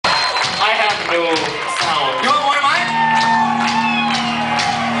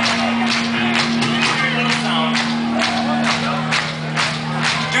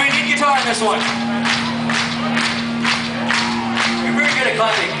this one. You're very good at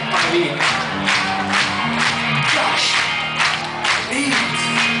clapping on the beat. Josh needs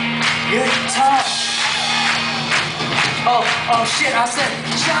guitar. Oh shit, I said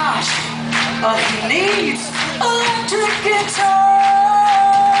Josh, he needs electric guitar.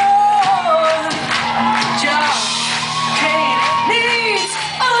 Josh, Cain needs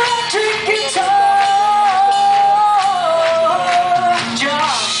electric guitar.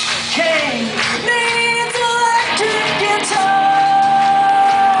 Josh, Cain needs electric guitar.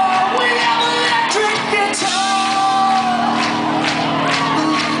 We have electric guitar.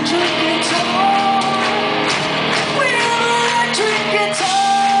 Electric guitar. We have electric guitar.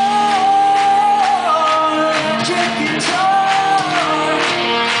 Electric guitar.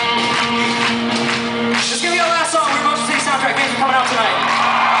 Let's give you our last song. We're Motion City Soundtrack. Thanks for coming out tonight.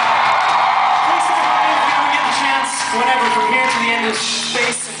 Please say hi if you ever get the chance, whenever, from here to the end of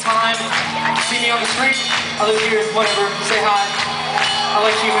space and time. See me on the street, I live here, whatever, say hi. I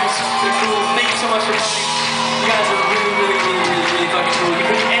like humans, they're cool. Thank you so much for coming. You guys are really, really, really, really, really fucking cool. You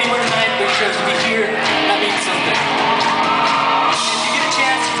could be anywhere tonight, but you chose to be here. That means something. If you get a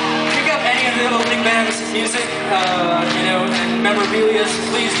chance, pick up any of the opening band's music, and memorabilia.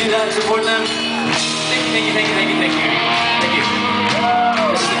 Please do that, support them. Thank you, thank you, thank you, thank you, thank you. Thank you.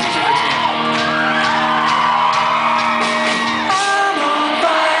 This is the teacher for today.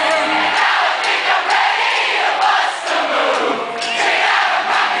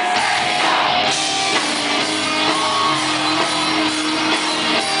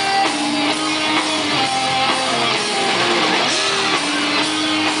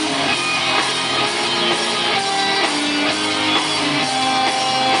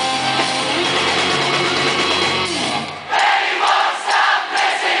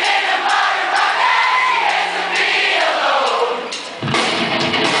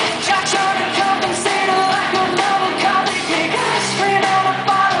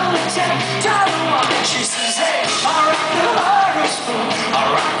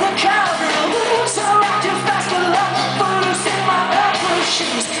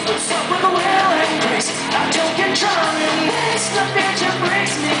 What's up with the will and grace? I don't get drunk and this stuff that just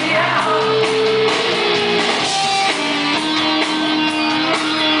breaks me out.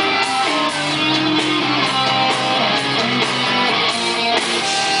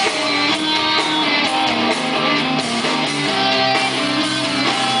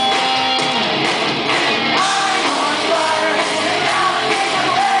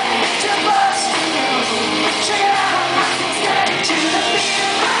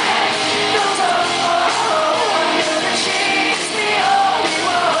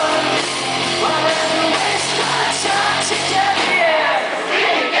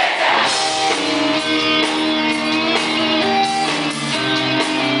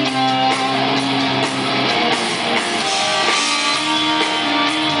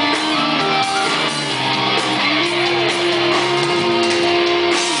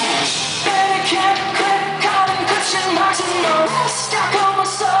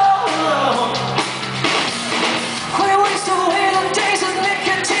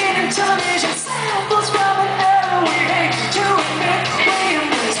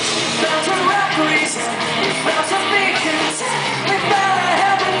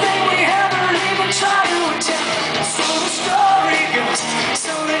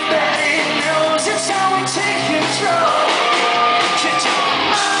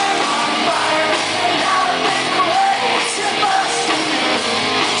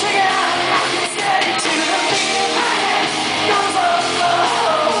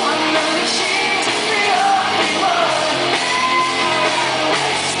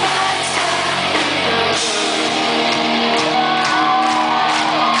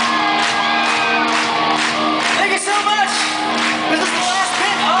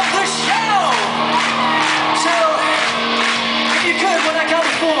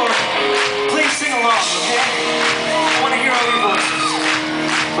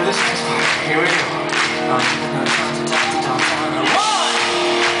 Here we go. One,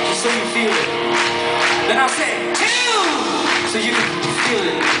 just so you feel it. Then I'll say two, so you can feel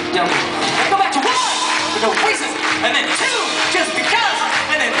it double. Then go back to one, with no reason. And then two, just